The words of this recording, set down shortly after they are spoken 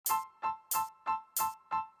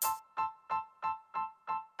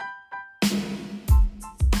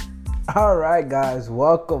All right, guys,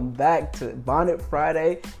 welcome back to Bonnet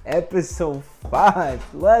Friday, episode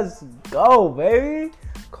 5. Let's go, baby.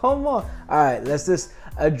 Come on. All right, let's just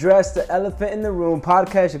address the elephant in the room.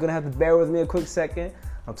 Podcast, you're going to have to bear with me a quick second.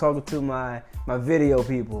 I'm talking to my video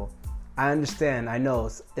people. I understand. I know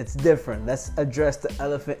it's different. Let's address the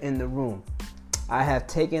elephant in the room. I have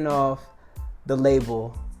taken off the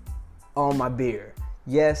label on my beer.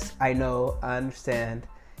 Yes, I know. I understand.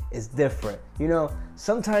 It's different. You know,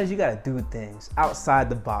 sometimes you gotta do things outside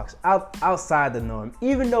the box, outside the norm.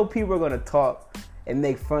 Even though people are gonna talk and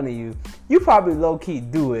make fun of you, you probably low-key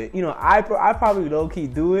do it. You know, I probably low-key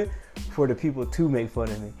do it for the people to make fun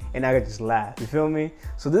of me, and I could just laugh. You feel me?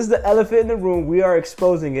 So this is the elephant in the room. We are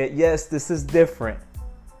exposing it. Yes, this is different.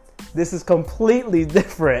 This is completely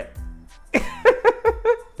different.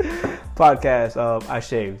 Podcast. I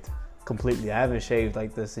shaved completely. I haven't shaved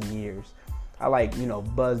like this in years. I like,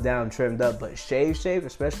 buzzed down, trimmed up, but shave,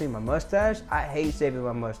 especially my mustache. I hate shaving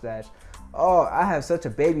my mustache. Oh, I have such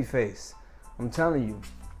a baby face. I'm telling you.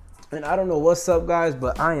 And I don't know what's up, guys,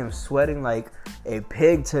 but I am sweating like a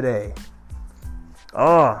pig today.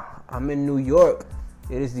 Oh, I'm in New York.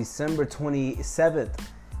 It is December 27th,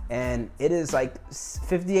 and it is like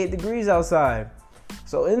 58 degrees outside.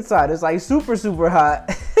 So inside, it's like super, super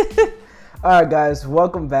hot. All right, guys,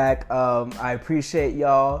 welcome back. I appreciate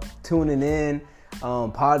y'all tuning in.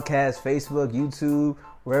 Podcast, Facebook, YouTube,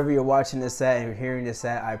 wherever you're watching this at and you're hearing this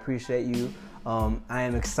at, I appreciate you. I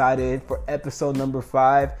am excited for episode number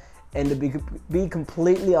 5. And to be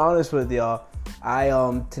completely honest with y'all,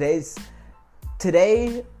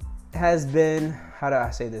 today has been, how do I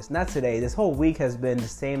say this? Not today. This whole week has been the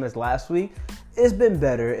same as last week. It's been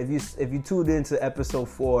better. If you tuned into episode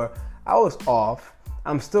 4, I was off.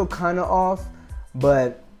 I'm still kind of off,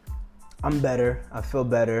 but I'm better. I feel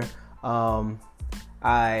better.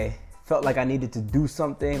 I felt like I needed to do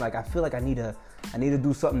something. Like I feel like I need to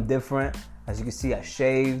do something different. As you can see, I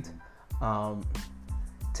shaved.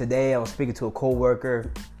 Today I was speaking to a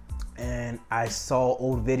coworker, and I saw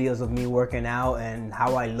old videos of me working out and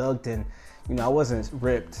how I looked, and I wasn't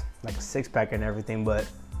ripped like a six-pack and everything, but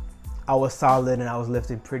I was solid and I was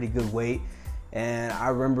lifting pretty good weight. And I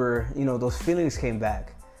remember, those feelings came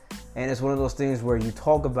back. And it's one of those things where you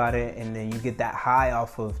talk about it and then you get that high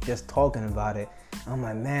off of just talking about it. And I'm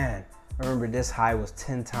like, man, I remember this high was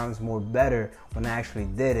 10 times more better when I actually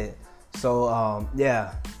did it. So,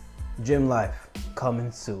 yeah, gym life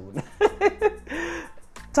coming soon.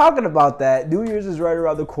 Talking about that, New Year's is right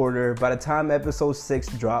around the corner. By the time episode 6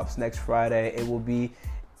 drops next Friday, it will be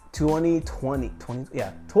 2020,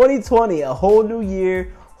 a whole new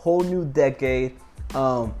year, whole new decade.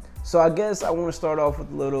 So I guess I want to start off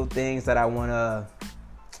with little things that I want to,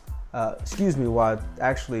 while I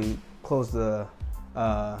actually close the,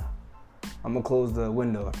 I'm going to close the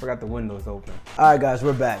window. I forgot the window is open. All right, guys,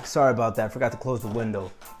 we're back. Sorry about that. I forgot to close the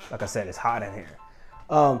window. Like I said, it's hot in here.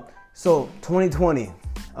 So 2020,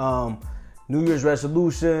 New Year's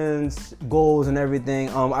resolutions, goals and everything.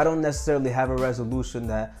 I don't necessarily have a resolution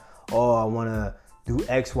that, I want to do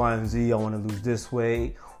X, Y, and Z. I want to lose this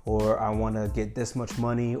weight, or I want to get this much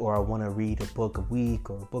money, or I want to read a book a week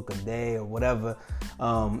or a book a day or whatever.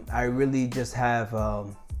 I really just have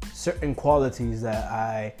certain qualities that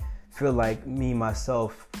I feel like me,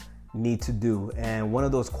 myself, need to do. And one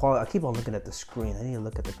of those qualities, I keep on looking at the screen. I need to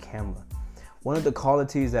look at the camera. One of the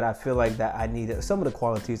qualities that I feel like that I need, some of the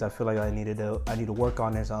qualities I feel like I need to work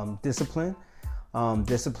on is discipline.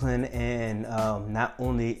 Discipline and not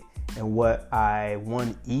only in what I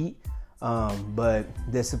want to eat, but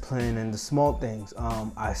discipline in the small things.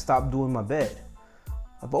 I stopped doing my bed.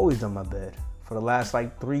 I've always done my bed. For the last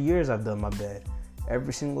 3 years, I've done my bed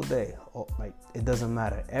every single day. It doesn't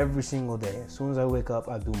matter. Every single day. As soon as I wake up,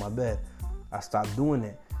 I do my bed. I stopped doing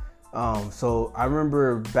it. So I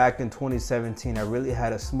remember back in 2017, I really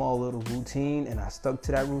had a small little routine, and I stuck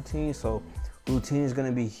to that routine. So routine is going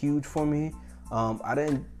to be huge for me. I'm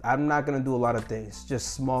not going to do a lot of things,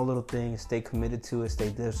 just small little things, stay committed to it, stay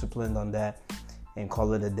disciplined on that, and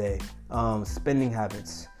call it a day. Spending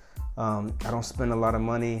habits. I don't spend a lot of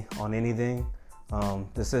money on anything.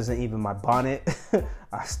 This isn't even my bonnet.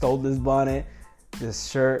 I stole this bonnet. This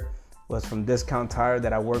shirt was from Discount Tire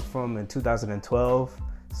that I worked from in 2012.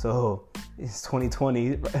 So it's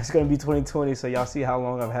 2020. It's going to be 2020. So y'all see how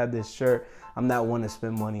long I've had this shirt. I'm not one to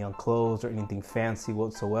spend money on clothes or anything fancy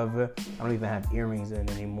whatsoever. I don't even have earrings in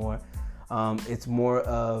anymore. It's more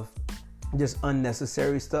of just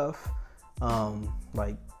unnecessary stuff.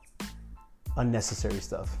 Unnecessary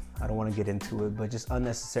stuff. I don't want to get into it, but just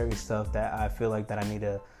unnecessary stuff that I feel like that I need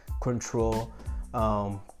to control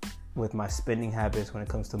with my spending habits when it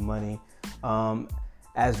comes to money.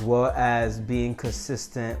 as well as being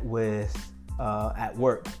consistent with at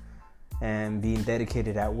work and being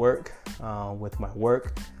dedicated at work with my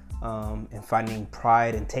work, and finding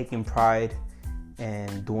pride and taking pride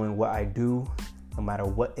and doing what I do, no matter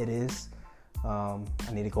what it is. I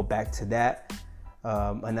need to go back to that.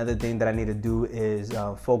 Another thing that I need to do is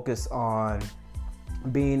focus on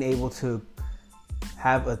being able to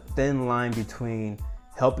have a thin line between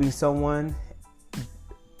helping someone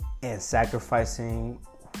and sacrificing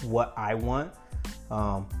what I want.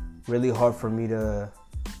 Really hard for me to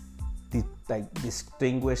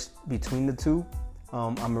distinguish between the two.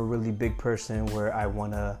 I'm a really big person where I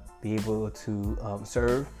want to be able to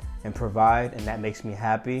serve and provide, and that makes me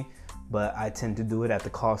happy. But I tend to do it at the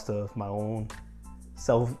cost of my own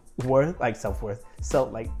self-worth,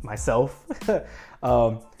 myself.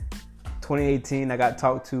 2018, I got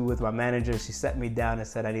talked to with my manager. She sat me down and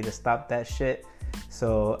said I need to stop that shit.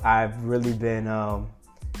 So I've really been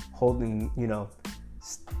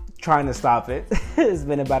trying to stop it. It's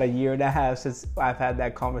been about a year and a half since I've had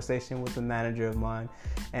that conversation with the manager of mine,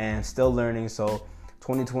 and still learning. So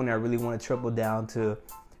 2020, I really want to triple down to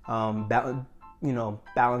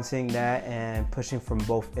balancing that and pushing from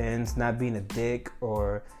both ends, not being a dick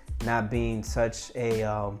or not being such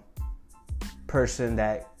a person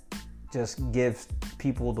that just gives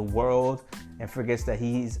people the world and forgets that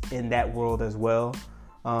he's in that world as well,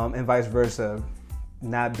 and vice versa,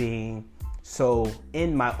 not being so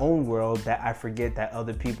in my own world that I forget that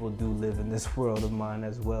other people do live in this world of mine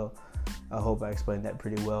as well. I hope I explained that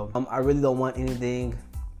pretty well. I really don't want anything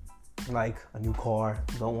like a new car.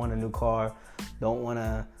 Don't want a new car. Don't want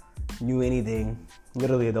a new anything.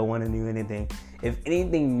 Literally, I don't want a new anything. If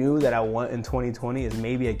anything new that I want in 2020 is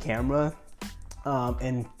maybe a camera.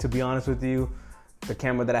 And to be honest with you, the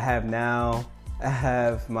camera that I have now, I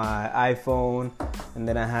have my iPhone, and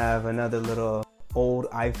then I have another little old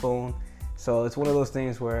iPhone. So it's one of those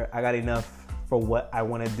things where I got enough for what I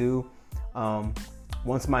want to do.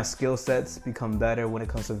 Once my skill sets become better when it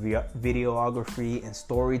comes to videography and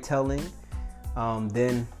storytelling,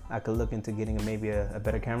 then I could look into getting maybe a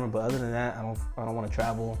better camera. But other than that, I don't want to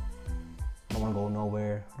travel. I don't want to go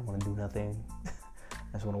nowhere. I don't want to do nothing.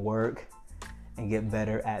 I just want to work and get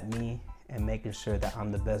better at me and making sure that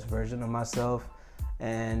I'm the best version of myself.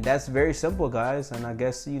 And that's very simple, guys. And I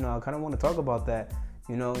guess, I kind of want to talk about that.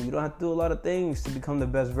 You don't have to do a lot of things to become the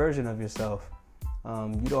best version of yourself.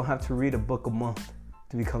 You don't have to read a book a month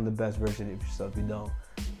to become the best version of yourself. You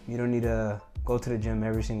don't need to go to the gym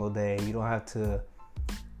every single day. You don't have to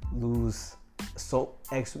lose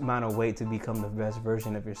X amount of weight to become the best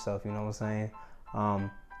version of yourself. You know what I'm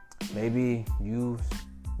saying? Maybe you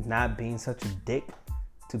not being such a dick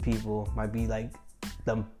to people might be like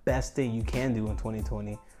the best thing you can do in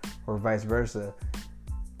 2020, or vice versa.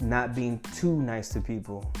 Not being too nice to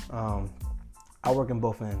people. I work in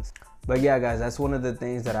both ends. But yeah, guys, that's one of the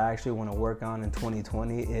things that I actually want to work on in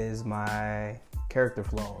 2020 is my character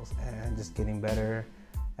flaws and just getting better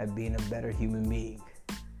at being a better human being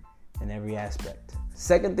in every aspect.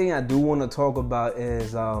 Second thing I do want to talk about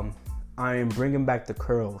is I am bringing back the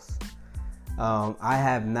curls. I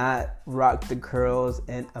have not rocked the curls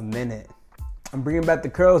in a minute. I'm bringing back the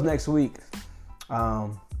curls next week.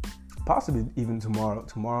 Possibly even tomorrow.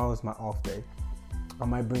 Tomorrow is my off day. I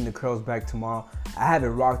might bring the curls back tomorrow. I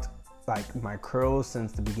haven't rocked my curls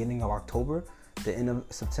since the beginning of October, the end of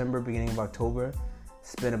September, beginning of October.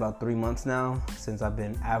 It's been about 3 months now since I've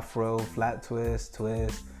been afro, flat twist,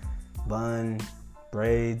 bun,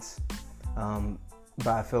 braids. But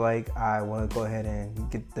I feel like I want to go ahead and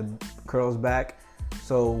get the curls back.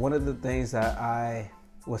 So one of the things that I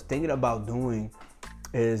was thinking about doing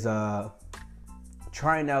is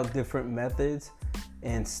trying out different methods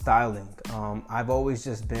and styling. I've always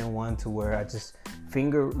just been one to where I just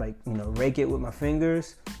rake it with my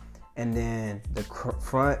fingers, and then the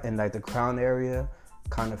front and the crown area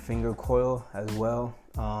kind of finger coil as well.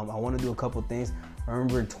 I want to do a couple things. I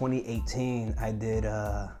remember in 2018 I did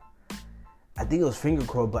I think it was finger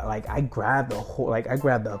coil, but I grabbed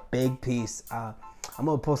a big piece. I'm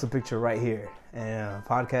gonna post a picture right here. And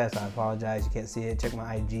podcast, I apologize, you can't see it. Check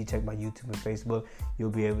my IG, check my YouTube and Facebook. You'll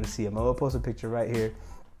be able to see it. I'm gonna post a picture right here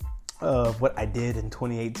of what I did in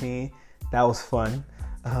 2018. That was fun.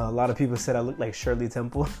 A lot of people said I looked like Shirley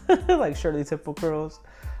Temple, like Shirley Temple curls.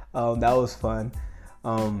 That was fun.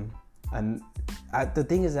 And the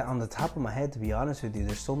thing is that on the top of my head, to be honest with you,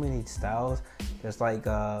 there's so many styles. There's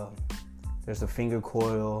there's a finger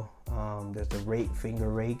coil. There's the finger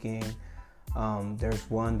raking. There's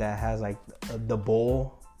one that has the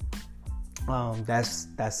bowl.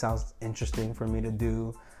 That sounds interesting for me to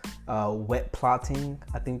do. Wet plotting,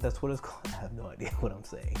 I think that's what it's called. I have no idea what I'm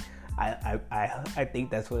saying. I think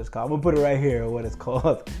that's what it's called. I'm gonna put it right here, what it's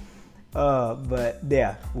called. But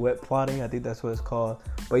yeah, wet plotting, I think that's what it's called.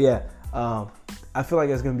 But yeah, I feel like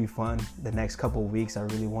it's gonna be fun the next couple of weeks. I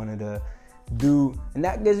really wanted to do, and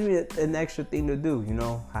that gives me an extra thing to do. You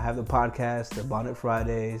know, I have the podcast, the Bonnet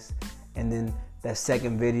Fridays, and then that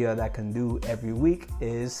second video that I can do every week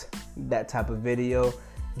is that type of video.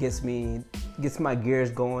 Gets my gears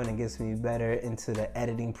going and gets me better into the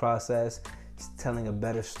editing process, telling a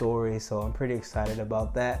better story. So I'm pretty excited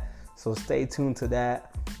about that. So stay tuned to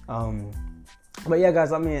that. But yeah,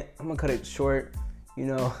 guys, I'm gonna cut it short. You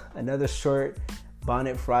know, another short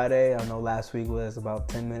Bonnet Friday. I know last week was about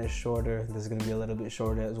 10 minutes shorter. This is gonna be a little bit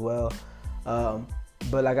shorter as well.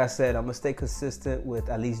 But like I said, I'm gonna stay consistent with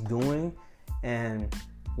at least doing. And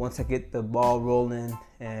once I get the ball rolling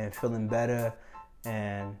and feeling better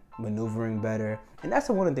and maneuvering better, and that's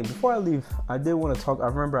the one thing. Before I leave, I did want to talk. I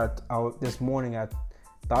remember this morning I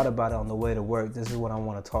thought about it on the way to work. This is what I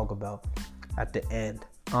want to talk about at the end.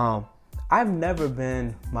 I've never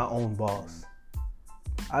been my own boss.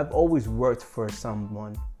 I've always worked for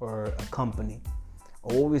someone or a company.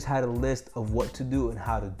 I always had a list of what to do and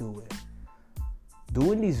how to do it.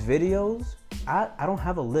 Doing these videos, I don't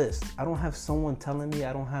have a list. I don't have someone telling me.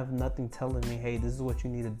 I don't have nothing telling me, hey, this is what you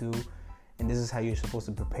need to do, and this is how you're supposed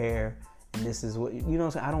to prepare, and this is what, you know what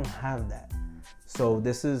I'm saying? I don't have that. So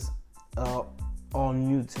this is all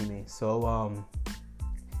new to me. So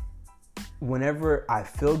whenever I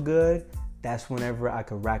feel good, that's whenever I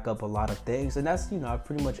could rack up a lot of things. And that's, you know,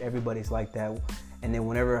 pretty much everybody's like that. And then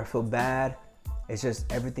whenever I feel bad, it's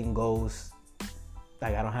just everything goes,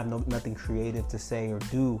 like I don't have nothing creative to say or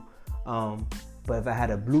do. But if I had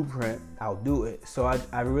a blueprint, I'll do it. So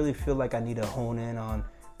I really feel like I need to hone in on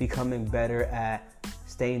becoming better at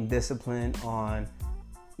staying disciplined on,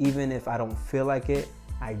 even if I don't feel like it,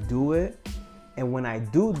 I do it. And when I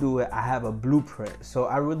do it, I have a blueprint. So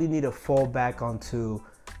I really need to fall back onto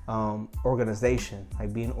organization,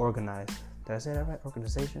 like being organized. Did I say that right?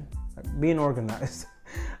 Organization? Being organized.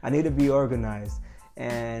 I need to be organized,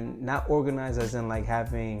 and not organized as in like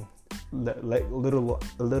having like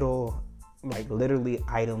little like literally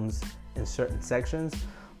items in certain sections.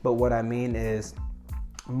 But what I mean is,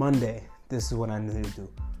 Monday, this is what I need to do.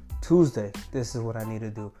 Tuesday, this is what I need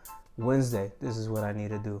to do. Wednesday, this is what I need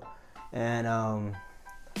to do. And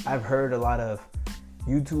I've heard a lot of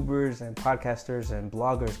YouTubers and podcasters and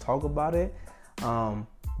bloggers talk about it,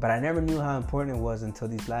 but I never knew how important it was until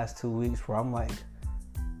these last 2 weeks, where I'm like,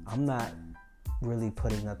 I'm not really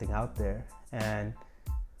putting nothing out there, and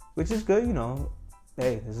which is good, you know.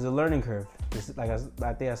 Hey, this is a learning curve. This is, like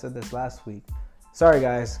I think I said this last week. Sorry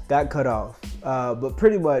guys, got cut off. But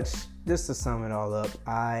pretty much, just to sum it all up,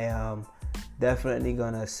 I am definitely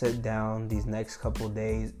gonna sit down these next couple of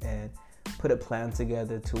days and put a plan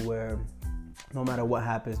together to where no matter what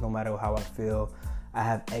happens, no matter how I feel, I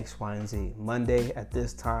have X, Y, and Z. Monday at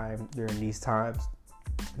this time, during these times,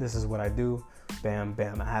 this is what I do. Bam,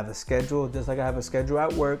 bam. I have a schedule. Just like I have a schedule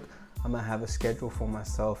at work, I'm going to have a schedule for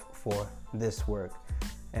myself for this work.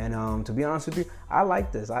 And to be honest with you, I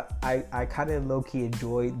like this. I kind of low-key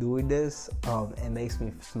enjoy doing this. It makes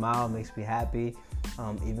me smile, it makes me happy.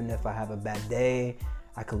 Even if I have a bad day,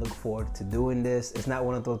 I can look forward to doing this. It's not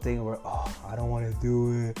one of those things where, oh, I don't want to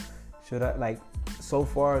do it. Should I? Like, so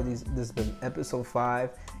far, this has been episode 5,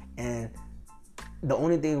 and the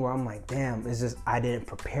only thing where I'm like, damn, is just I didn't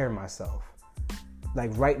prepare myself. Like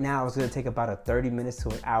right now, it's gonna take about a 30 minutes to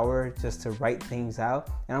an hour just to write things out,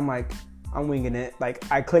 and I'm like, I'm winging it. Like,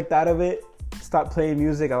 I clicked out of it, stopped playing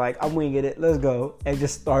music. I'm winging it. Let's go, and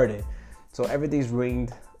just started. So everything's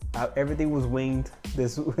winged. Everything was winged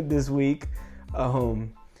this week.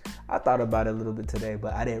 I thought about it a little bit today,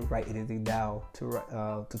 but I didn't write anything down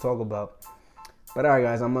to talk about. But all right,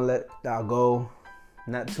 guys, I'm gonna let that go.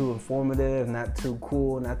 Not too informative, not too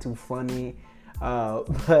cool, not too funny,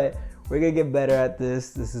 but we're gonna get better at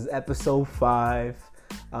this. This is episode 5.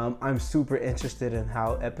 I'm super interested in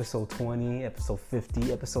how episode 20, episode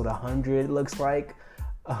 50, episode 100 looks like.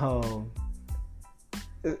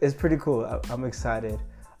 It's pretty cool. I'm excited.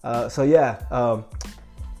 So yeah.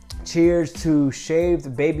 Cheers to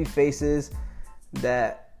shaved baby faces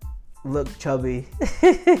that look chubby.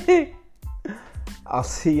 I'll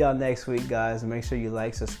see y'all next week, guys. Make sure you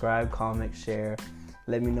like, subscribe, comment, share.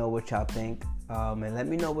 Let me know what y'all think. And let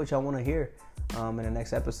me know what y'all want to hear in the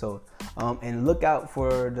next episode. And look out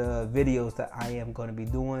for the videos that I am going to be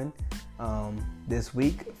doing this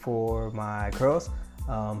week for my curls.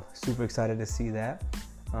 Super excited to see that.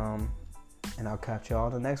 And I'll catch y'all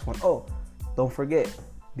on the next one. Oh, don't forget,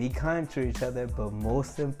 be kind to each other, but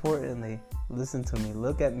most importantly, listen to me.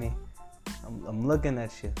 Look at me. I'm looking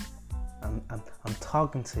at you. I'm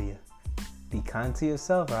talking to you. Be kind to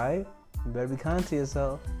yourself, all right? You better be kind to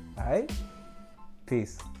yourself, all right?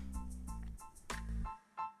 Peace.